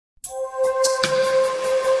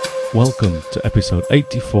Welcome to episode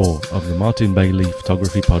 84 of the Martin Bailey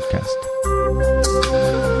Photography Podcast.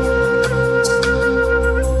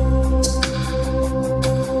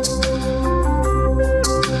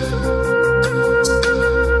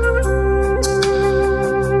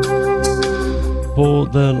 For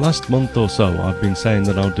the last month or so, I've been saying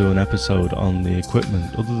that I'll do an episode on the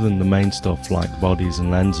equipment other than the main stuff like bodies and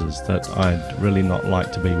lenses that I'd really not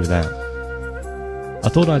like to be without. I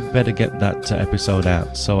thought I'd better get that episode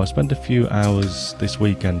out, so I spent a few hours this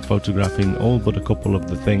weekend photographing all but a couple of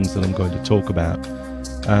the things that I'm going to talk about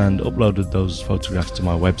and uploaded those photographs to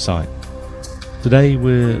my website. Today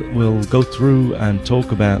we'll go through and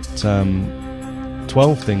talk about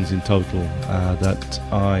 12 things in total that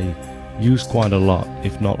I use quite a lot,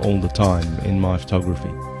 if not all the time, in my photography.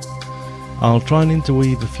 I'll try and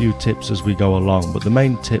interweave a few tips as we go along, but the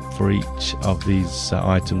main tip for each of these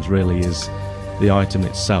items really is the item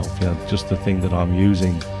itself, just the thing that I'm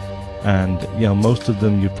using. And most of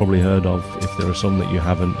them you've probably heard of. If there are some that you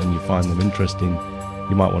haven't and you find them interesting,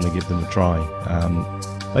 you might want to give them a try.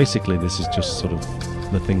 Basically this is just sort of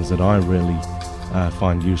the things that I really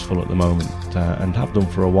find useful at the moment and have done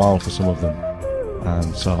for a while for some of them.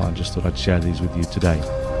 So I just thought I'd share these with you today.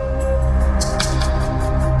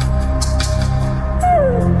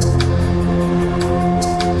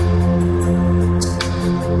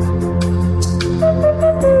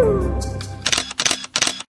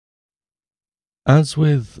 As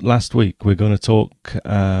with last week, we're going to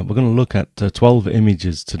look at 12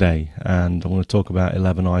 images today, and I'm going to talk about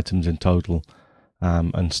 11 items in total,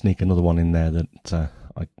 and sneak another one in there that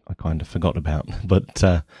I kind of forgot about. But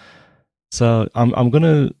so I'm going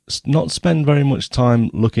to not spend very much time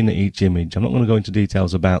looking at each image. I'm not going to go into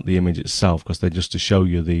details about the image itself because they're just to show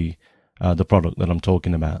you the product that I'm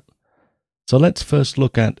talking about. So let's first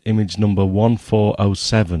look at image number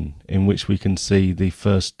 1407, in which we can see the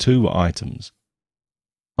first two items.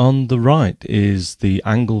 On the right is the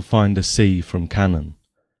Angle Finder C from Canon.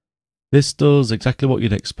 This does exactly what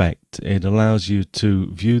you'd expect. It allows you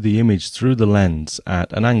to view the image through the lens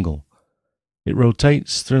at an angle. It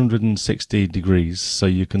rotates 360 degrees, so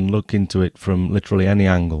you can look into it from literally any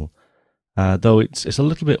angle. Though it's a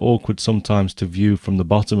little bit awkward sometimes to view from the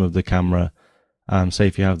bottom of the camera, say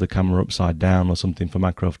if you have the camera upside down or something for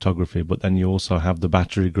macro photography, but then you also have the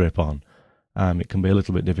battery grip on. It can be a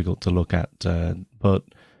little bit difficult to look at, but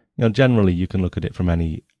generally you can look at it from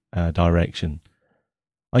any direction.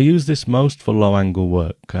 I use this most for low angle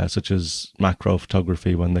work, such as macro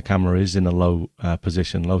photography when the camera is in a low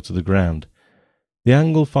position, low to the ground. The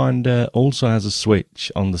Angle Finder also has a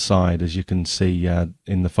switch on the side, as you can see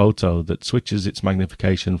in the photo, that switches its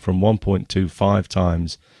magnification from 1.25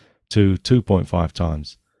 times to 2.5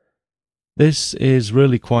 times. This is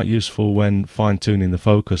really quite useful when fine-tuning the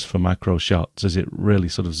focus for macro shots, as it really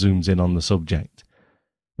sort of zooms in on the subject.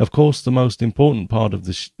 Of course, the most important part of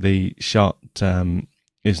the shot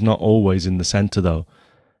is not always in the center though,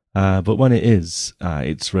 but when it is,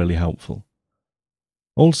 it's really helpful.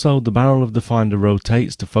 Also, the barrel of the finder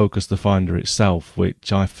rotates to focus the finder itself,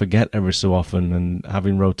 which I forget every so often, and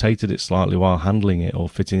having rotated it slightly while handling it or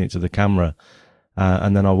fitting it to the camera,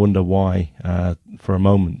 and then I wonder why, for a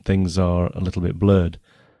moment, things are a little bit blurred.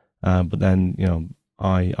 But then,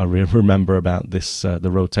 I remember about this,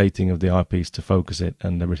 the rotating of the eyepiece to focus it,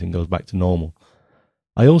 and everything goes back to normal.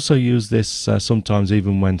 I also use this sometimes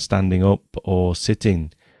even when standing up or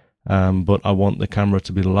sitting, but I want the camera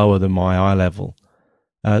to be lower than my eye level.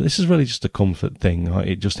 This is really just a comfort thing.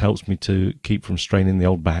 It just helps me to keep from straining the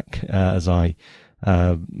old back, as I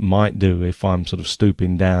might do if I'm sort of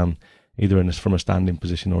stooping down, either from a standing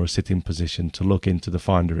position or a sitting position, to look into the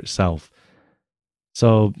finder itself.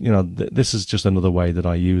 So, this is just another way that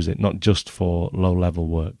I use it, not just for low-level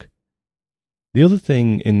work. The other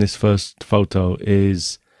thing in this first photo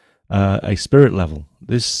is a spirit level.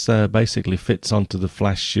 This basically fits onto the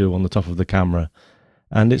flash shoe on the top of the camera,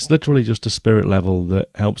 and it's literally just a spirit level that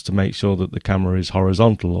helps to make sure that the camera is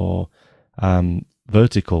horizontal or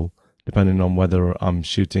vertical, depending on whether I'm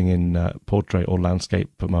shooting in portrait or landscape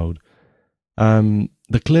mode.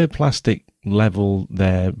 The clear plastic level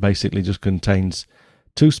there basically just contains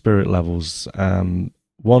two spirit levels.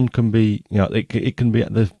 One can be, it can be,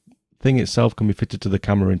 the thing itself can be fitted to the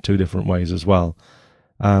camera in two different ways as well.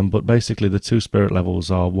 But basically the two spirit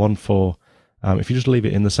levels are one for, if you just leave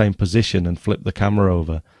it in the same position and flip the camera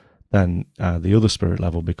over, then the other spirit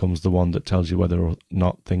level becomes the one that tells you whether or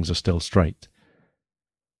not things are still straight.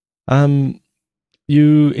 In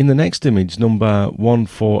the next image, number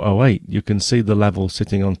 1408, you can see the level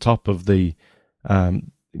sitting on top of the,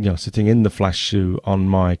 sitting in the flash shoe on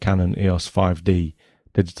my Canon EOS 5D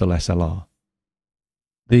digital SLR.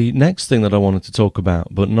 The next thing that I wanted to talk about,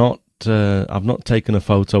 but I've not taken a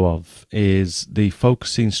photo of, is the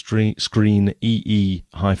focusing screen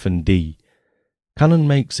EE-D. Canon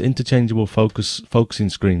makes interchangeable focusing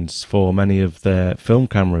screens for many of their film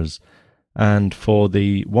cameras and for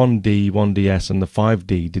the 1D, 1DS and the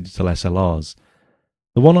 5D digital SLRs.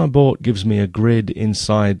 The one I bought gives me a grid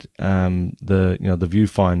inside the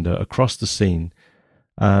viewfinder across the scene,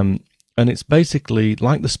 and it's basically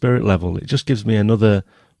like the spirit level. It just gives me another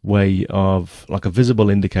way of, like, a visible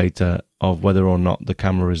indicator of whether or not the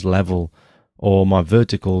camera is level, or my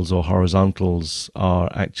verticals or horizontals are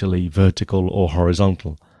actually vertical or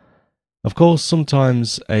horizontal. Of course,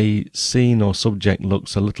 sometimes a scene or subject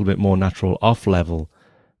looks a little bit more natural off level,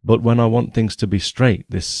 but when I want things to be straight,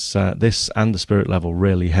 this and the spirit level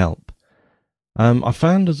really help. I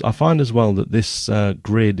find as well that this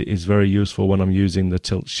grid is very useful when I'm using the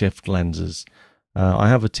tilt shift lenses. I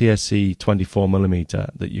have a TSE 24mm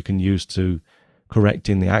that you can use to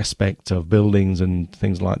correcting the aspect of buildings and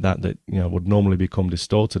things like that would normally become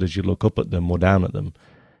distorted as you look up at them or down at them.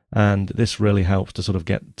 And this really helps to sort of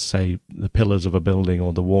get, say, the pillars of a building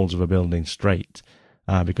or the walls of a building straight,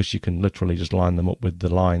 because you can literally just line them up with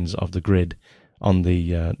the lines of the grid on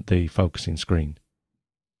the focusing screen.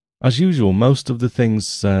 As usual, most of the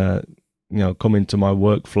things come into my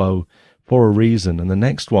workflow for a reason, and the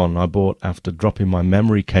next one I bought after dropping my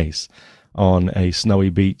memory case on a snowy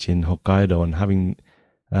beach in Hokkaido and having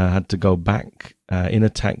had to go back in a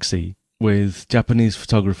taxi with Japanese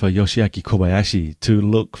photographer Yoshiaki Kobayashi to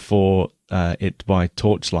look for it by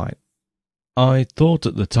torchlight. I thought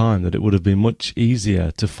at the time that it would have been much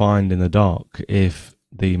easier to find in the dark if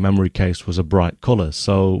the memory case was a bright colour.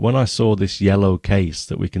 So when I saw this yellow case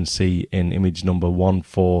that we can see in image number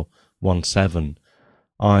 1417,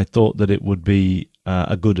 I thought that it would be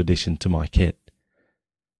a good addition to my kit.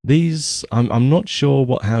 These, I'm not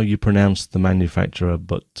sure how you pronounce the manufacturer,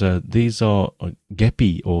 but these are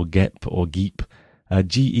Gepe or Gep or Geep,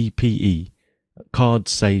 Gepe, card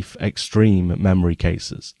safe extreme memory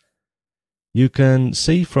cases. You can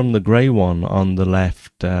see from the grey one on the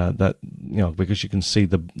left that, because you can see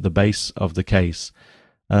the base of the case,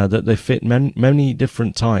 that they fit many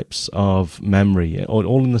different types of memory,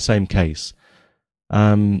 all in the same case.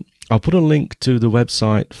 I'll put a link to the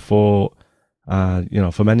website for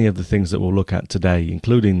many of the things that we'll look at today,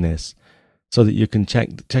 including this, so that you can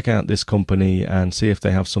check out this company and see if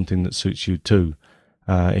they have something that suits you too,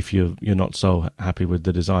 if you're not so happy with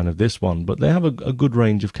the design of this one. But they have a good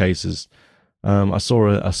range of cases. I saw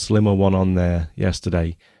a slimmer one on there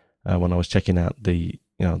yesterday when I was checking out the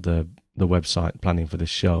website planning for this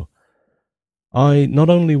show. I not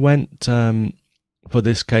only went for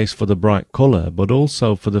this case for the bright colour, but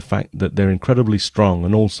also for the fact that they're incredibly strong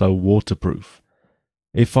and also waterproof.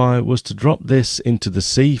 If I was to drop this into the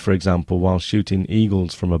sea, for example, while shooting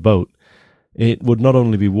eagles from a boat, it would not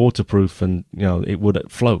only be waterproof and it would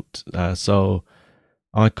float, so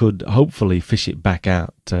I could hopefully fish it back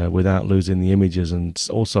out without losing the images, and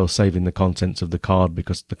also saving the contents of the card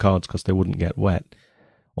because they wouldn't get wet.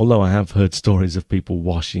 Although I have heard stories of people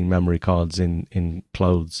washing memory cards in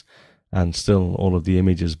clothes and still all of the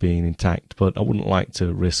images being intact, but I wouldn't like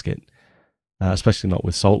to risk it, especially not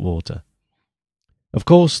with salt water. Of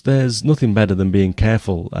course, there's nothing better than being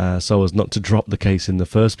careful so as not to drop the case in the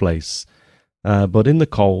first place. But in the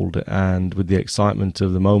cold and with the excitement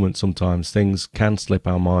of the moment, sometimes things can slip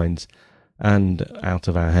our minds and out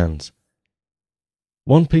of our hands.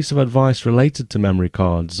 One piece of advice related to memory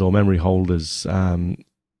cards or memory holders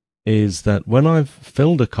is that when I've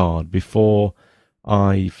filled a card before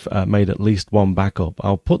I've made at least one backup,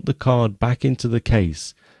 I'll put the card back into the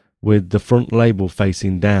case with the front label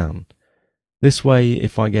facing down. This way,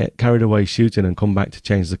 if I get carried away shooting and come back to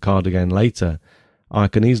change the card again later, I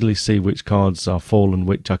can easily see which cards are full and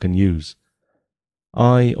which I can use.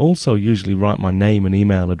 I also usually write my name and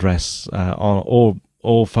email address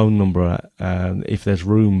or phone number, if there's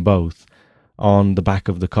room both, on the back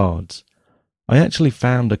of the cards. I actually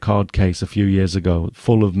found a card case a few years ago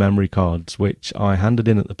full of memory cards which I handed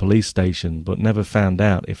in at the police station but never found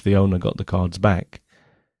out if the owner got the cards back.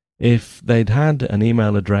 If they'd had an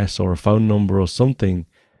email address or a phone number or something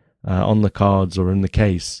on the cards or in the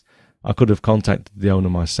case, I could have contacted the owner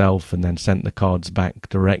myself and then sent the cards back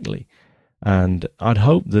directly. And I'd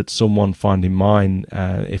hope that someone finding mine,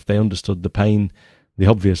 if they understood the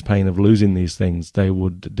obvious pain of losing these things, they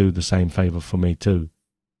would do the same favour for me too.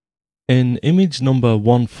 In image number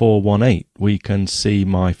 1418, we can see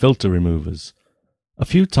my filter removers. A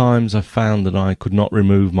few times I found that I could not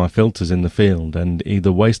remove my filters in the field and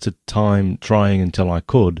either wasted time trying until I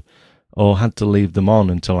could, or had to leave them on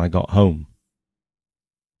until I got home.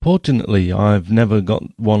 Fortunately, I've never got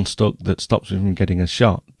one stuck that stops me from getting a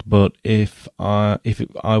shot. But if I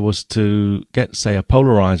was to get, say, a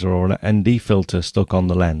polarizer or an ND filter stuck on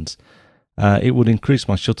the lens, it would increase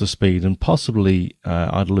my shutter speed and possibly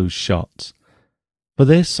I'd lose shots. For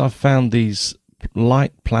this, I've found these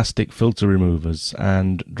light plastic filter removers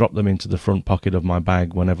and drop them into the front pocket of my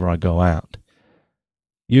bag whenever I go out.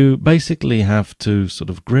 You basically have to sort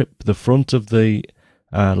of grip the front of the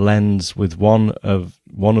lens with one of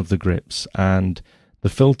the grips and the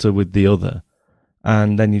filter with the other,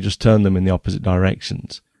 and then you just turn them in the opposite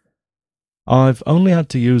directions. I've only had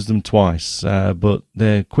to use them twice, but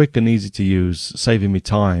they're quick and easy to use, saving me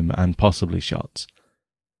time and possibly shots.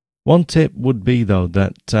 One tip would be, though,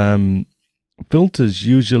 that filters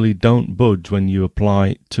usually don't budge when you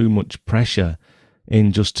apply too much pressure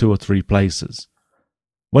in just 2 or 3 places.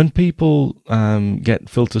 When people get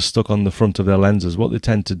filters stuck on the front of their lenses, what they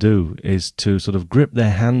tend to do is to sort of grip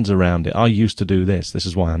their hands around it. I used to do this. This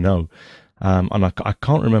is why I know. And I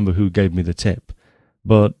can't remember who gave me the tip.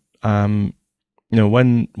 But, when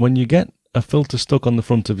you get a filter stuck on the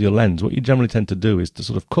front of your lens, what you generally tend to do is to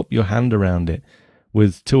sort of cup your hand around it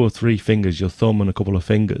with 2 or 3 fingers, your thumb and a couple of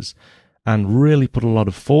fingers, and really put a lot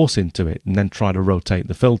of force into it and then try to rotate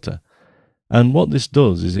the filter. And what this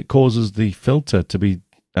does is it causes the filter to be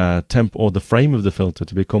or the frame of the filter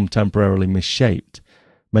to become temporarily misshaped,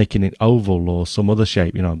 making it oval or some other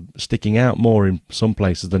shape, sticking out more in some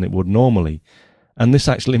places than it would normally. And this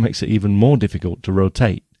actually makes it even more difficult to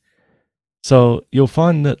rotate. So you'll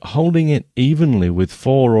find that holding it evenly with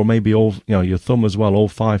 4 or maybe all, your thumb as well, all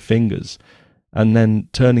 5 fingers, and then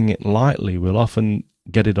turning it lightly will often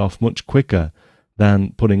get it off much quicker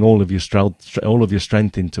than putting all of your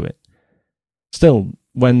strength into it. Still,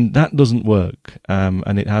 when that doesn't work,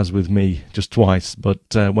 and it has with me just twice, but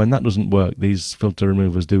when that doesn't work, these filter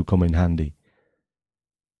removers do come in handy.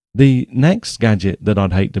 The next gadget that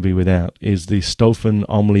I'd hate to be without is the Stoffen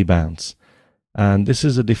Omni Bounce. And this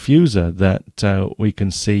is a diffuser that we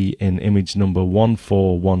can see in image number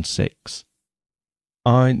 1416.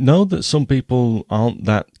 I know that some people aren't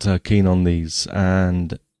that keen on these,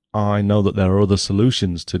 and I know that there are other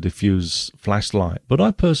solutions to diffuse flashlight, but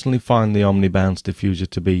I personally find the Omni Bounce diffuser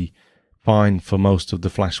to be fine for most of the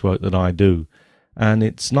flash work that I do, and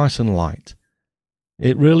it's nice and light.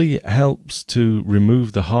 It really helps to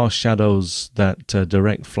remove the harsh shadows that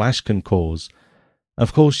direct flash can cause.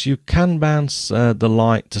 Of course, you can bounce the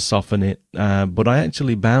light to soften it, but I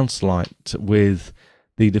actually bounce light with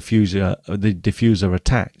the diffuser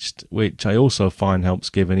attached, which I also find helps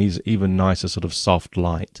give an even nicer sort of soft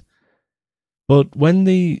light. But when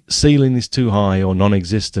the ceiling is too high or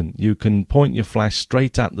non-existent, you can point your flash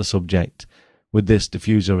straight at the subject with this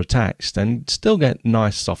diffuser attached and still get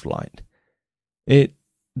nice soft light. It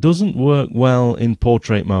doesn't work well in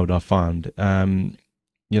portrait mode, I found.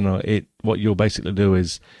 What you'll basically do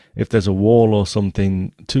is, if there's a wall or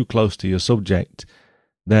something too close to your subject,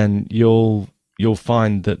 then you'll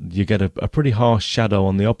find that you get a pretty harsh shadow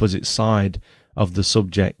on the opposite side of the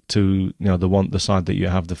subject to the side that you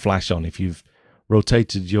have the flash on. If you've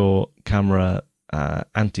rotated your camera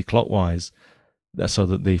anti-clockwise so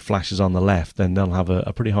that the flash is on the left, then they'll have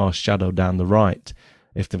a pretty harsh shadow down the right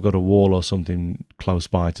if they've got a wall or something close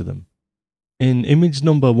by to them. In image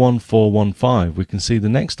number 1415, we can see the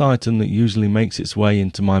next item that usually makes its way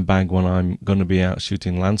into my bag when I'm going to be out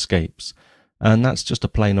shooting landscapes, and that's just a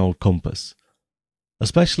plain old compass.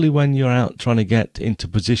 Especially when you're out trying to get into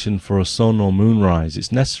position for a sun or moonrise,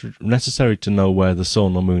 it's necessary to know where the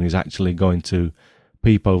sun or moon is actually going to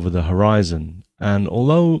peep over the horizon. And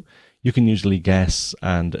although you can usually guess,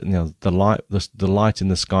 and the light in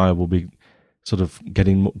the sky will be sort of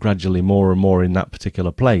getting gradually more and more in that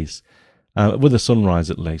particular place, with the sunrise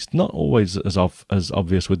at least, not always as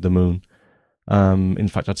obvious with the moon. In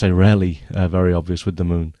fact, I'd say rarely very obvious with the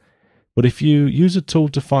moon. But if you use a tool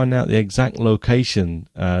to find out the exact location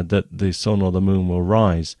that the sun or the moon will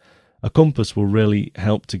rise, a compass will really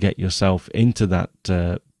help to get yourself into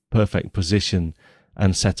that perfect position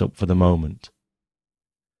and set up for the moment.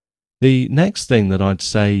 The next thing that I'd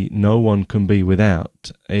say no one can be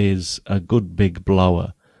without is a good big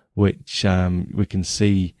blower, which we can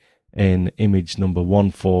see in image number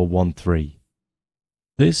 1413.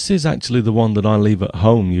 This is actually the one that I leave at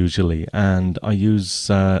home usually, and I use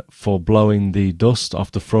for blowing the dust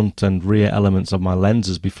off the front and rear elements of my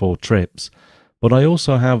lenses before trips. But I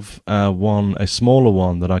also have a smaller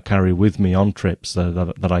one that I carry with me on trips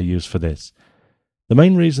that I use for this. The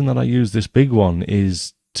main reason that I use this big one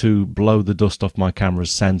is to blow the dust off my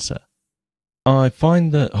camera's sensor. I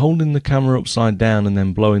find that holding the camera upside down and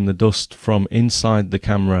then blowing the dust from inside the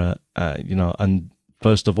camera, and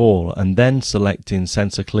first of all, and then selecting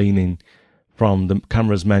sensor cleaning from the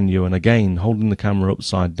camera's menu, and again holding the camera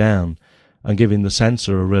upside down and giving the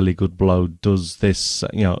sensor a really good blow does this.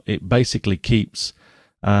 It basically keeps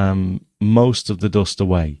most of the dust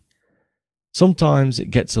away. Sometimes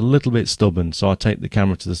it gets a little bit stubborn, so I take the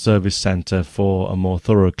camera to the service center for a more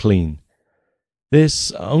thorough clean.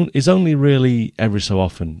 This is only really every so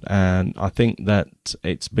often, and I think that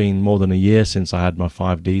it's been more than a year since I had my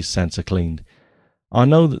 5D sensor cleaned. I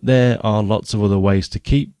know that there are lots of other ways to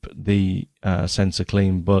keep the sensor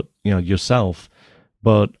clean, but yourself,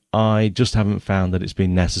 but I just haven't found that it's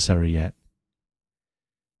been necessary yet.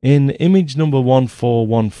 In image number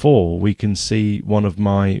 1414, we can see one of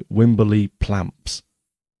my Wimberley plamps.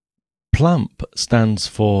 Plamp stands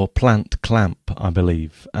for plant clamp, I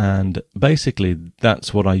believe, and basically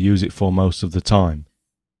that's what I use it for most of the time.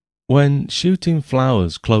 When shooting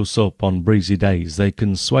flowers close up on breezy days, they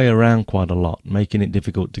can sway around quite a lot, making it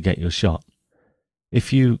difficult to get your shot.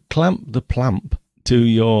 If you clamp the plamp to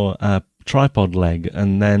your tripod leg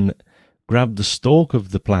and then grab the stalk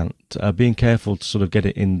of the plant, being careful to sort of get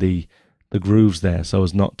it in the grooves there so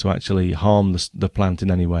as not to actually harm the plant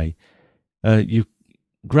in any way. You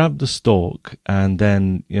grab the stalk and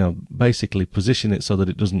then basically position it so that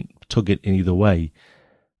it doesn't tug it in either way.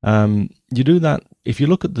 You do that if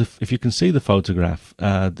you can see the photograph.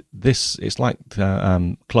 It's like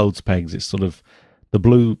clothes pegs. It's sort of the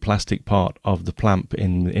blue plastic part of the plamp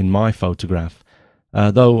in my photograph.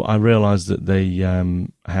 Though I realise that they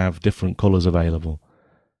have different colours available.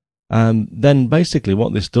 Then basically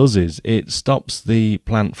what this does is it stops the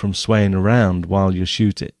plant from swaying around while you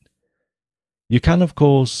shoot it. You can, of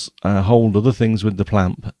course, hold other things with the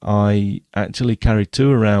plamp. I actually carry two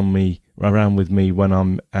around with me when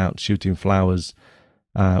I'm out shooting flowers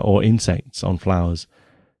or insects on flowers.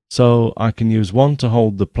 So I can use one to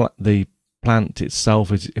hold the plant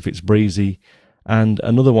itself if it's breezy, and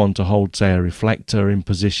another one to hold, say, a reflector in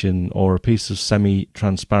position or a piece of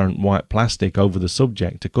semi-transparent white plastic over the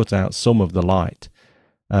subject to cut out some of the light,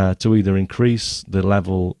 to either increase the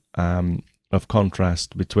level of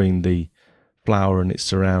contrast between the flower and its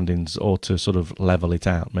surroundings, or to sort of level it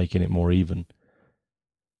out, making it more even.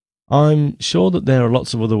 I'm sure that there are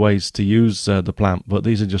lots of other ways to use the plamp, but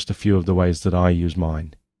these are just a few of the ways that I use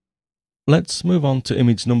mine. Let's move on to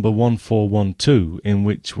image number 1412, in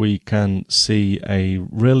which we can see a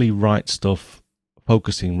really right stuff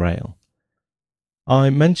focusing rail.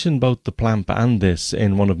 I mentioned both the plamp and this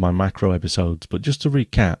in one of my macro episodes, but just to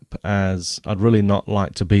recap, as I'd really not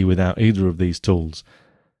like to be without either of these tools.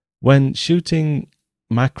 When shooting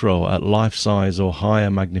macro at life size or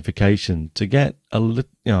higher magnification, to get a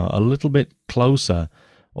little bit closer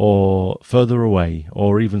or further away,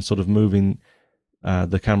 or even sort of moving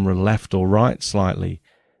the camera left or right slightly,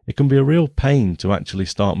 it can be a real pain to actually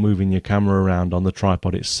start moving your camera around on the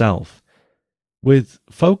tripod itself. With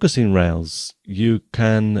focusing rails, you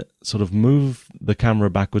can sort of move the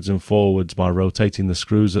camera backwards and forwards by rotating the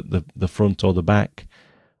screws at the front or the back,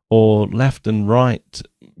 or left and right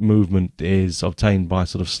movement is obtained by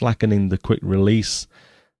sort of slackening the quick release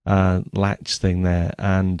latch thing there,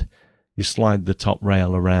 and you slide the top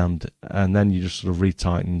rail around, and then you just sort of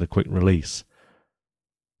retighten the quick release.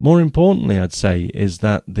 More importantly, I'd say, is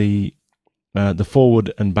that the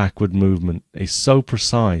forward and backward movement is so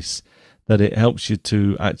precise that it helps you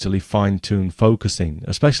to actually fine-tune focusing,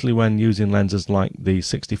 especially when using lenses like the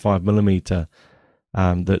 65mm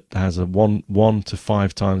that has a 1 to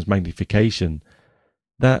 5 times magnification.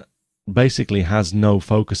 That basically has no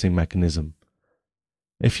focusing mechanism.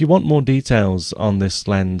 If you want more details on this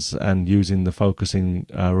lens and using the focusing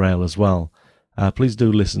rail as well, please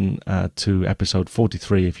do listen to episode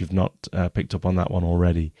 43 if you've not picked up on that one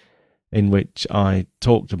already, in which I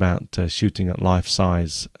talked about shooting at life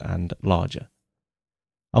size and larger.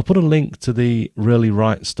 I'll put a link to the Really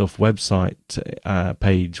Right Stuff website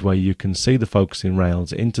page where you can see the focusing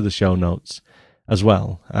rails into the show notes as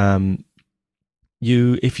well.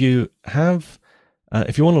 If you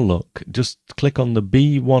want to look, just click on the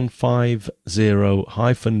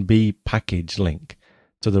B150-B package link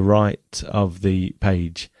to the right of the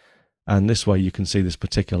page, and this way you can see this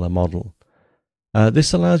particular model.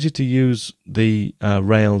 This allows you to use the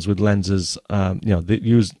rails with lenses,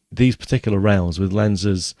 use these particular rails with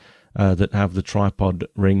lenses that have the tripod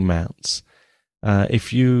ring mounts.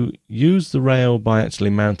 If you use the rail by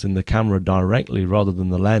actually mounting the camera directly rather than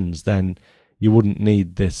the lens, then you wouldn't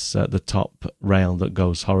need this the top rail that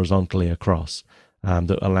goes horizontally across,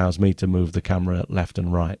 that allows me to move the camera left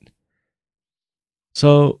and right.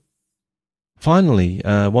 So finally,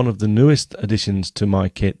 one of the newest additions to my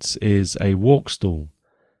kits is a walk stool.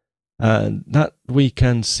 That we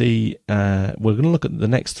can see, we're going to look at the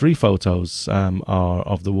next three photos are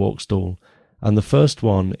of the walk stool. And the first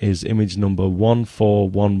one is image number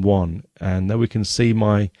 1411. And there we can see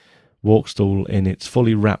my walk stool in its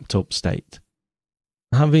fully wrapped up state.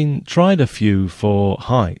 Having tried a few for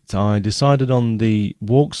height, I decided on the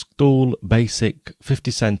walk stool basic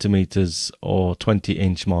 50 centimeters or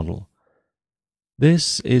 20-inch model.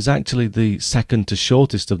 This is actually the second to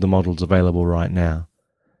shortest of the models available right now.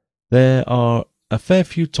 There are a fair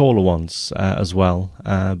few taller ones as well,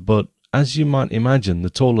 but as you might imagine, the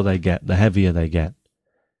taller they get, the heavier they get.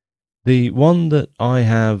 The one that I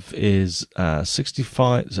have is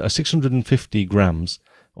 650 grams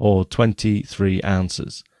or 23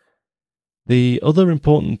 ounces. The other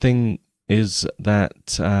important thing is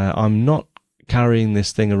that I'm not carrying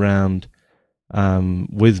this thing around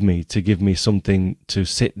with me to give me something to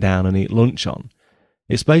sit down and eat lunch on.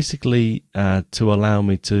 It's basically to allow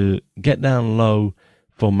me to get down low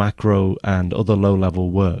for macro and other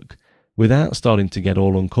low-level work without starting to get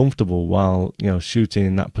all uncomfortable while shooting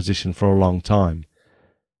in that position for a long time.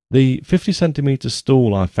 The 50 centimeter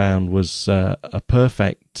stool I found was a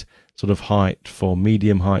perfect sort of height for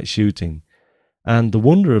medium height shooting. And the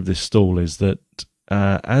wonder of this stool is that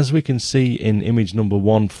as we can see in image number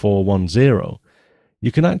 1410,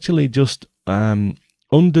 you can actually just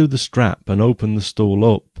undo the strap and open the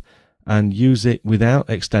stool up and use it without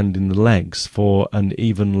extending the legs for an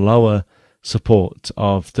even lower support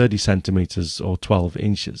of 30 centimeters or 12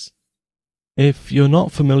 inches. If you're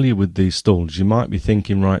not familiar with these stools, you might be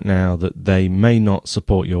thinking right now that they may not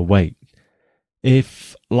support your weight.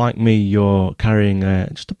 If, like me, you're carrying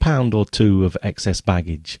just a pound or two of excess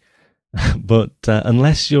baggage, but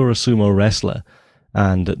unless you're a sumo wrestler,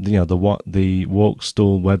 and the walk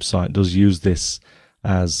stool website does use this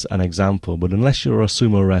as an example, but unless you're a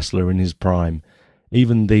sumo wrestler in his prime,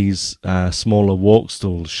 even these smaller walk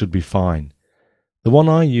stools should be fine. The one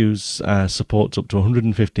I use supports up to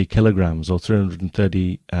 150 kilograms or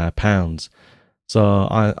 330 pounds. So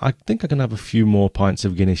I think I can have a few more pints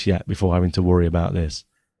of Guinness yet before having to worry about this.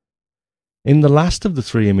 In the last of the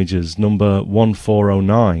three images, number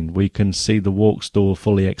 1409, we can see the walk stool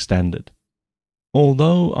fully extended.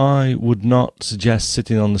 Although I would not suggest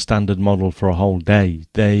sitting on the standard model for a whole day,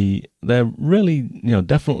 they're really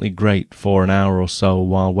definitely great for an hour or so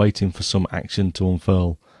while waiting for some action to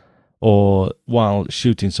unfurl, or while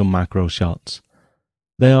shooting some macro shots.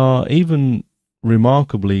 They are even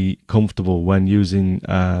remarkably comfortable when using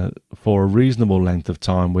for a reasonable length of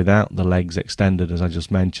time without the legs extended, as I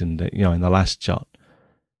just mentioned in the last shot.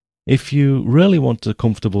 If you really want a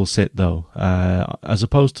comfortable sit though, as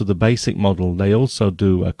opposed to the basic model, they also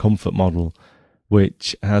do a comfort model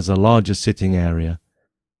which has a larger sitting area.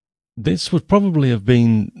 This would probably have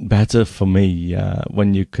been better for me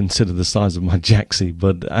when you consider the size of my jacksie,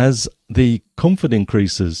 but as the comfort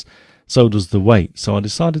increases, so does the weight. So I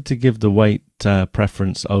decided to give the weight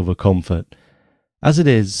preference over comfort. As it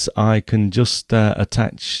is, I can just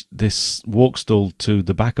attach this walk stool to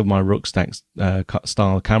the back of my rucksack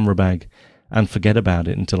style camera bag and forget about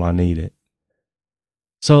it until I need it.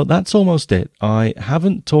 So that's almost it. I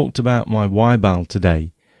haven't talked about my Y-Bal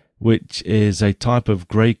today, which is a type of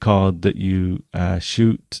grey card that you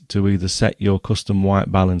shoot to either set your custom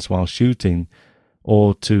white balance while shooting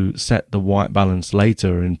or to set the white balance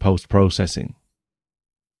later in post-processing.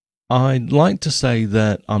 I'd like to say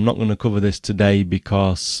that I'm not going to cover this today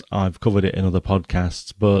because I've covered it in other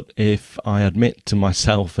podcasts, but if I admit to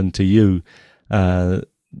myself and to you,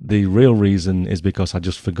 the real reason is because I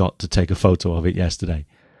just forgot to take a photo of it yesterday.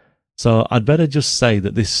 So I'd better just say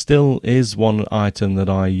that this still is one item that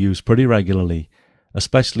I use pretty regularly,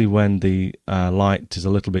 especially when the light is a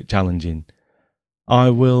little bit challenging. I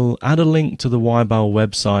will add a link to the Y-Bal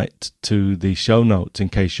website to the show notes in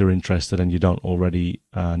case you're interested and you don't already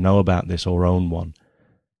know about this or own one,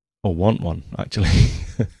 or want one, actually.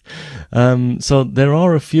 So there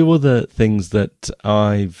are a few other things that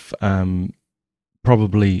I've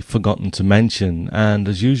probably forgotten to mention, and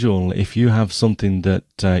as usual, if you have something that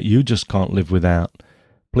you just can't live without,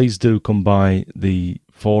 please do come by the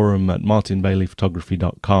forum at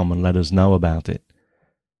martinbaileyphotography.com and let us know about it.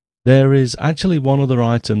 There is actually one other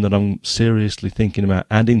item that I'm seriously thinking about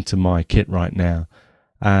adding to my kit right now,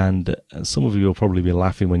 and some of you will probably be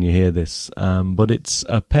laughing when you hear this, but it's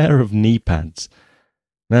a pair of knee pads.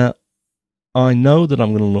 Now, I know that I'm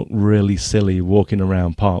going to look really silly walking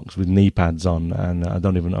around parks with knee pads on, and I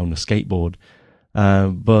don't even own a skateboard,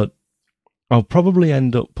 but I'll probably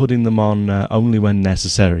end up putting them on only when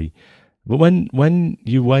necessary. But when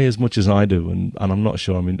you weigh as much as I do, and I'm not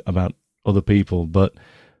sure about other people, but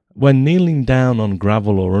when kneeling down on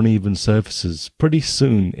gravel or uneven surfaces, pretty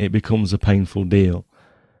soon it becomes a painful deal.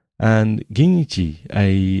 And Ginichi,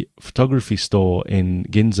 a photography store in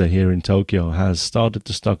Ginza here in Tokyo, has started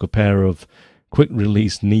to stock a pair of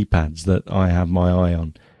quick-release knee pads that I have my eye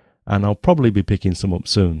on, and I'll probably be picking some up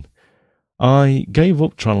soon. I gave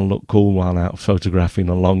up trying to look cool while out photographing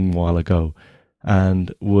a long while ago,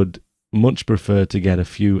 and would much prefer to get a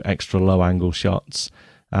few extra low-angle shots,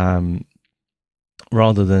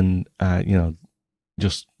 rather than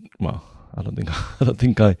just, well, I don't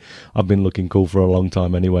think I've been looking cool for a long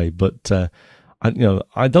time anyway. But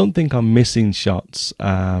I don't think I'm missing shots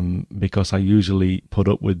because I usually put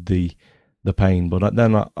up with the pain. But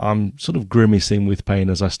then I'm sort of grimacing with pain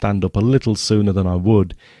as I stand up a little sooner than I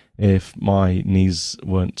would if my knees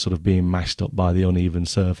weren't sort of being mashed up by the uneven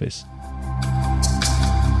surface.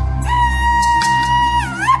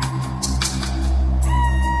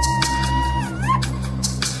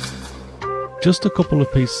 Just a couple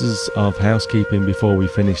of pieces of housekeeping before we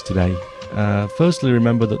finish today. Firstly,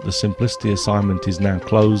 remember that the Simplicity assignment is now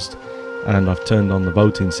closed and I've turned on the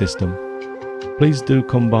voting system. Please do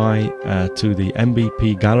come by to the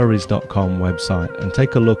mbpgalleries.com website and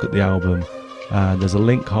take a look at the album. There's a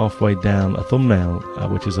link halfway down, a thumbnail,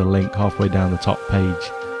 which is a link halfway down the top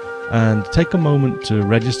page. And take a moment to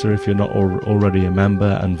register if you're not already a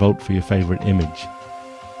member and vote for your favourite image.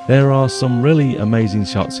 There are some really amazing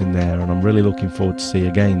shots in there, and I'm really looking forward to see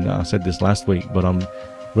again. I said this last week, but I'm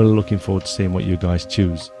really looking forward to seeing what you guys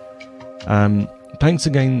choose. Thanks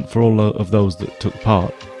again for all of those that took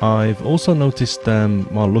part. I've also noticed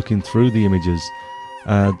while looking through the images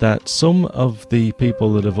that some of the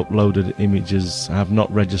people that have uploaded images have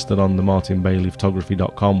not registered on the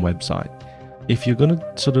martinbaileyphotography.com website. If you're going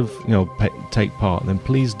to sort of take part, then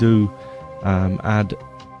please do add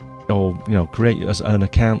or create an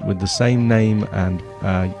account with the same name and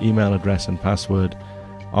email address and password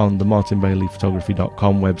on the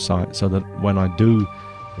martinbaileyphotography.com website, so that when I do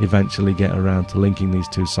eventually get around to linking these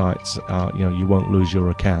two sites, you won't lose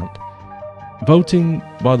your account. Voting,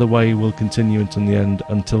 by the way, will continue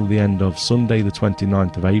until the end of Sunday the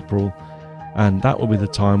 29th of April, and that will be the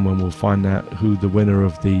time when we'll find out who the winner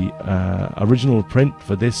of the original print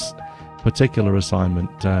for this particular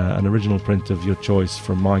assignment, an original print of your choice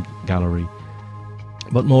from my gallery.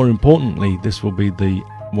 But more importantly, this will be the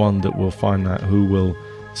one that will find out who will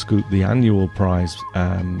scoop the annual prize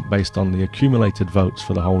based on the accumulated votes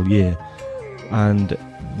for the whole year, and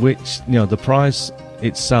which the prize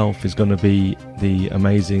itself is going to be the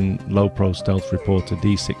amazing Lowepro Stealth Reporter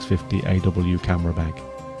D650 AW camera bag.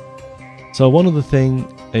 So one other thing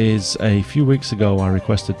is, a few weeks ago I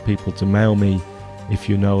requested people to mail me if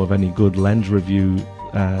you know of any good lens review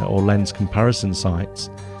or lens comparison sites.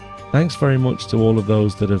 Thanks very much to all of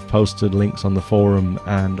those that have posted links on the forum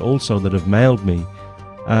and also that have mailed me.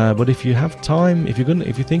 But if you have time, if you're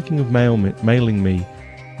thinking of mailing me,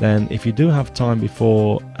 then if you do have time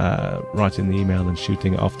before writing the email and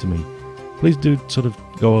shooting it off to me, please do sort of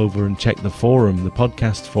go over and check the forum, the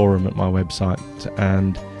podcast forum at my website,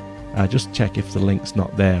 and just check if the link's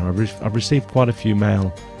not there. I've received quite a few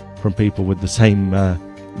mail from people with the same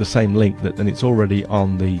link, and it's already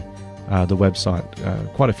on the website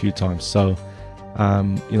quite a few times. So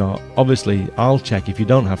obviously I'll check. If you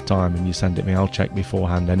don't have time and you send it me, I'll check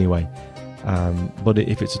beforehand anyway. But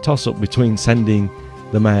if it's a toss-up between sending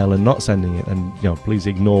the mail and not sending it, and please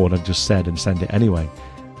ignore what I've just said and send it anyway.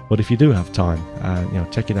 But if you do have time,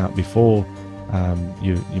 check it out before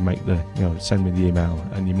you make send me the email,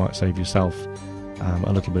 and you might save yourself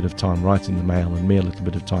a little bit of time writing the mail and me a little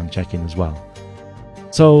bit of time checking as well.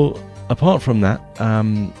 So apart from that,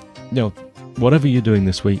 whatever you're doing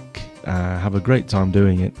this week, have a great time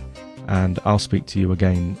doing it, and I'll speak to you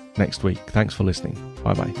again next week. Thanks for listening.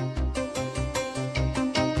 Bye bye.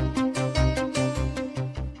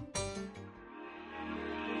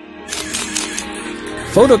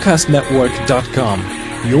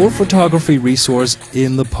 PhotocastNetwork.com, your photography resource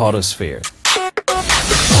in the potosphere.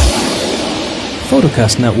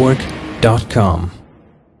 PhotocastNetwork.com